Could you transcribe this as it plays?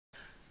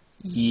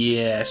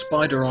Yeah,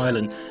 Spider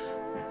Island.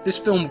 This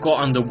film got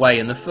underway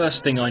and the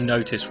first thing I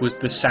noticed was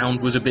the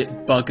sound was a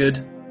bit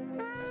buggered.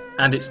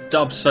 And it's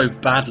dubbed so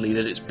badly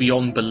that it's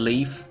beyond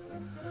belief.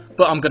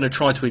 But I'm going to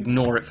try to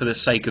ignore it for the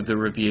sake of the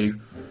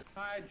review.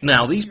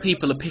 Now, these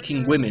people are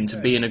picking women to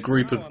be in a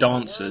group of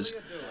dancers,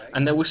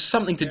 and there was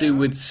something to do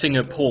with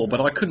Singapore, but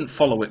I couldn't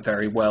follow it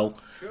very well.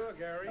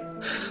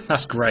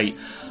 That's great.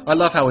 I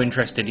love how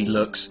interested he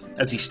looks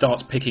as he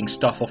starts picking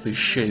stuff off his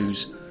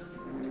shoes.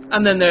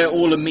 And then they're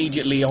all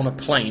immediately on a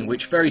plane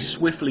which very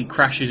swiftly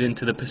crashes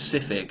into the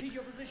Pacific.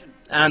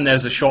 And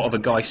there's a shot of a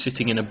guy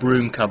sitting in a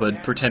broom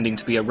cupboard pretending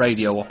to be a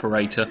radio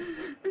operator.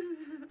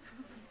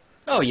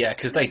 Oh yeah,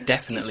 because they'd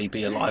definitely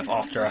be alive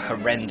after a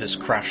horrendous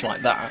crash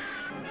like that.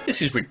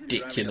 This is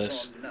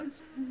ridiculous.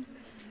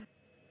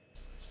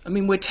 I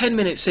mean, we're 10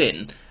 minutes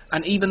in,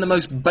 and even the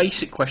most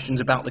basic questions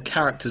about the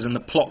characters and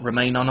the plot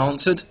remain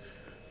unanswered.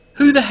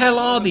 Who the hell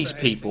are these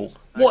people?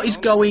 What is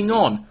going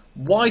on?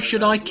 Why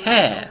should I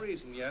care?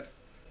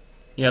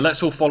 Yeah,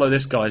 let's all follow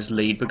this guy's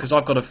lead, because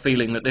I've got a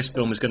feeling that this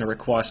film is going to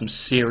require some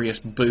serious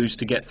booze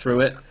to get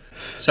through it.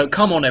 So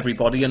come on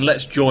everybody, and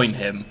let's join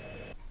him.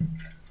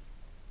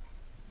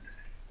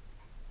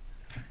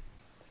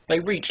 They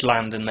reach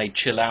land and they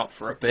chill out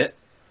for a bit.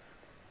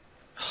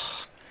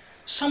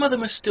 Some of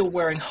them are still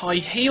wearing high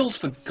heels,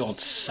 for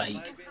God's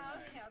sake.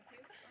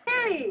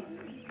 Hey,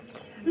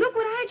 look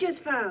what I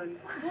just found.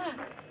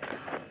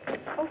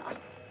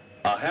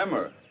 A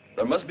hammer.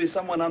 There must be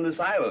someone on this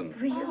island.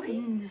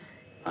 Really?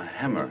 A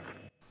hammer.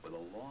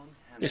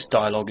 This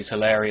dialogue is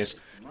hilarious.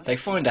 They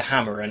find a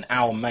hammer and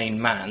our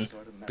main man,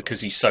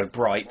 because he's so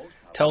bright,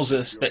 tells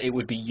us that it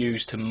would be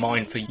used to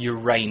mine for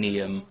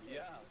uranium.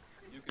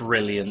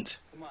 Brilliant.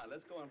 Come on,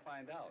 let's go and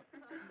find out.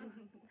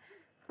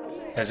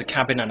 There's a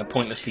cabin and a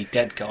pointlessly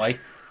dead guy.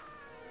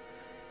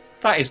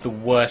 That is the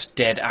worst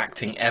dead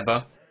acting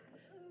ever.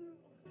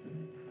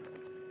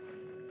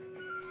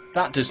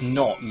 That does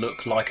not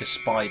look like a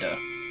spider.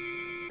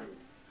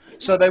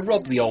 So they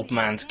rob the old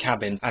man's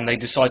cabin and they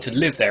decide to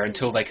live there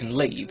until they can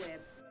leave.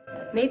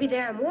 Maybe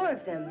there are more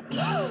of them.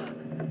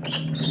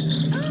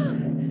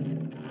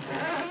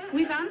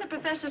 We found the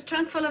professor's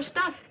trunk full of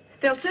stuff.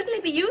 They'll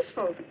certainly be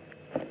useful.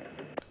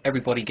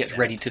 Everybody gets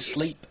ready to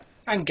sleep,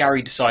 and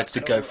Gary decides to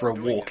go for a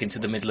walk into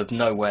the middle of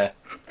nowhere.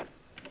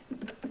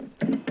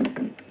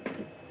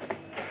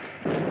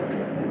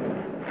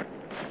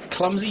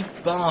 Clumsy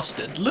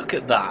bastard, look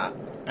at that!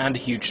 And a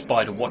huge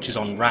spider watches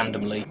on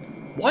randomly.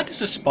 Why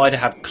does a spider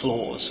have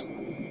claws?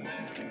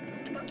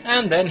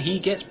 And then he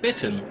gets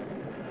bitten.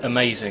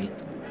 Amazing.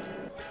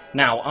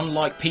 Now,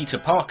 unlike Peter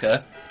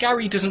Parker,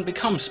 Gary doesn't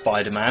become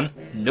Spider-Man.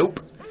 Nope.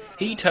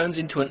 He turns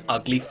into an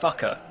ugly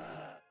fucker.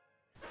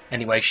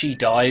 Anyway, she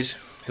dies,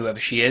 whoever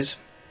she is.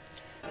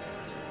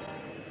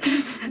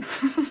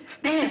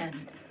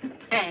 Anne.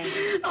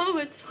 Oh,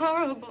 it's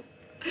horrible.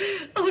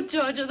 Oh,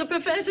 Georgia, the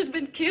professor's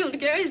been killed.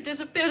 Gary's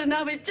disappeared, and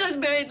now we've just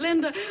buried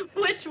Linda.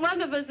 Which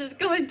one of us is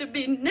going to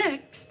be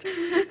next?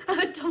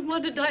 I don't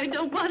want to die, I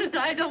don't want to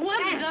die, I don't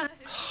want to die.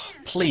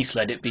 Please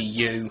let it be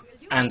you,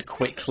 and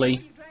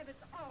quickly.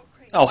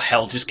 Oh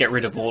hell, just get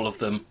rid of all of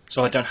them,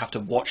 so I don't have to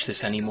watch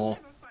this anymore.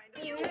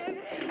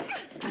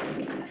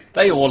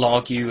 They all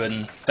argue,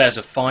 and there's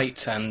a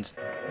fight, and...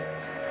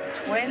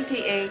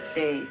 28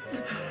 days.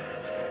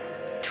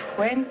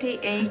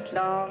 28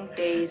 long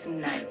days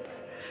and nights.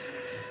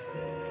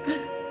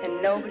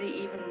 And nobody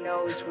even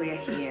knows we're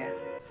here.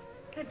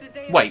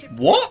 Wait,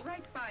 what?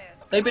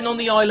 They've been on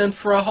the island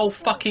for a whole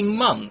fucking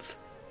month.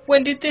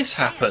 When did this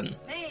happen?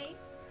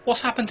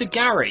 What's happened to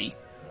Gary?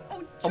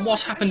 And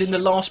what's happened in the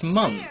last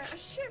month?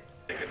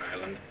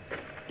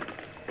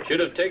 Should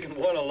have taken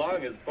one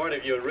along as part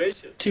of your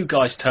ration. Two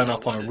guys turn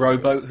up on a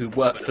rowboat who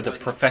work for the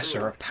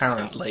professor,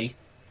 apparently.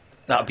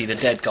 That would be the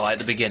dead guy at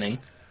the beginning.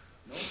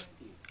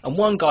 And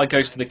one guy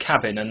goes to the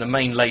cabin and the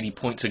main lady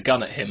points a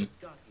gun at him.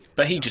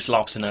 But he just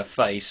laughs in her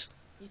face.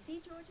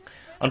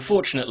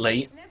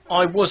 Unfortunately,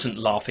 I wasn't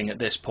laughing at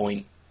this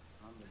point.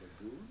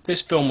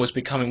 This film was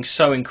becoming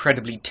so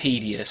incredibly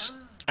tedious,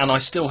 and I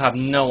still have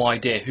no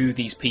idea who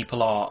these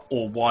people are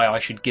or why I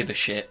should give a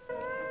shit.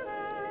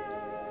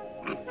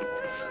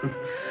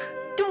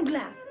 Don't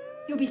laugh.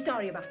 You'll be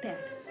sorry about that.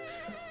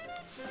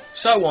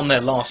 So on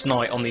their last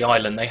night on the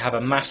island, they have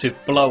a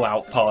massive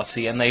blowout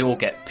party and they all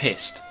get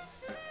pissed.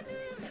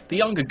 The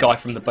younger guy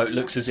from the boat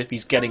looks as if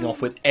he's getting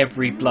off with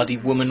every bloody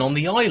woman on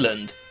the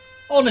island.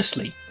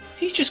 Honestly,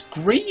 he's just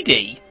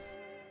greedy.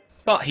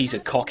 But he's a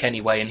cock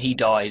anyway and he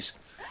dies.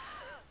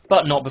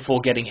 But not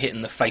before getting hit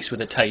in the face with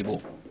a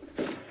table.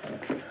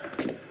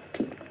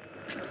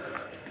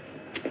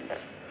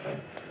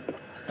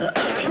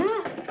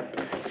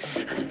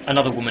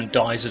 Another woman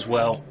dies as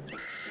well.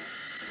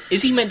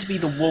 Is he meant to be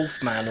the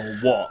wolf man or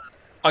what?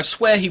 I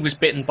swear he was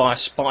bitten by a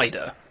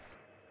spider.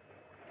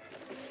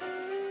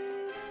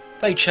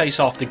 They chase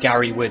after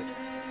Gary with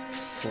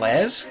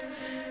flares,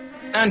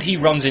 and he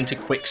runs into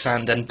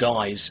quicksand and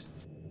dies.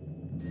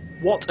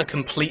 What a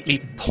completely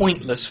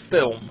pointless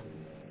film.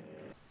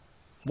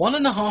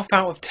 1.5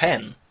 out of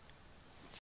 10.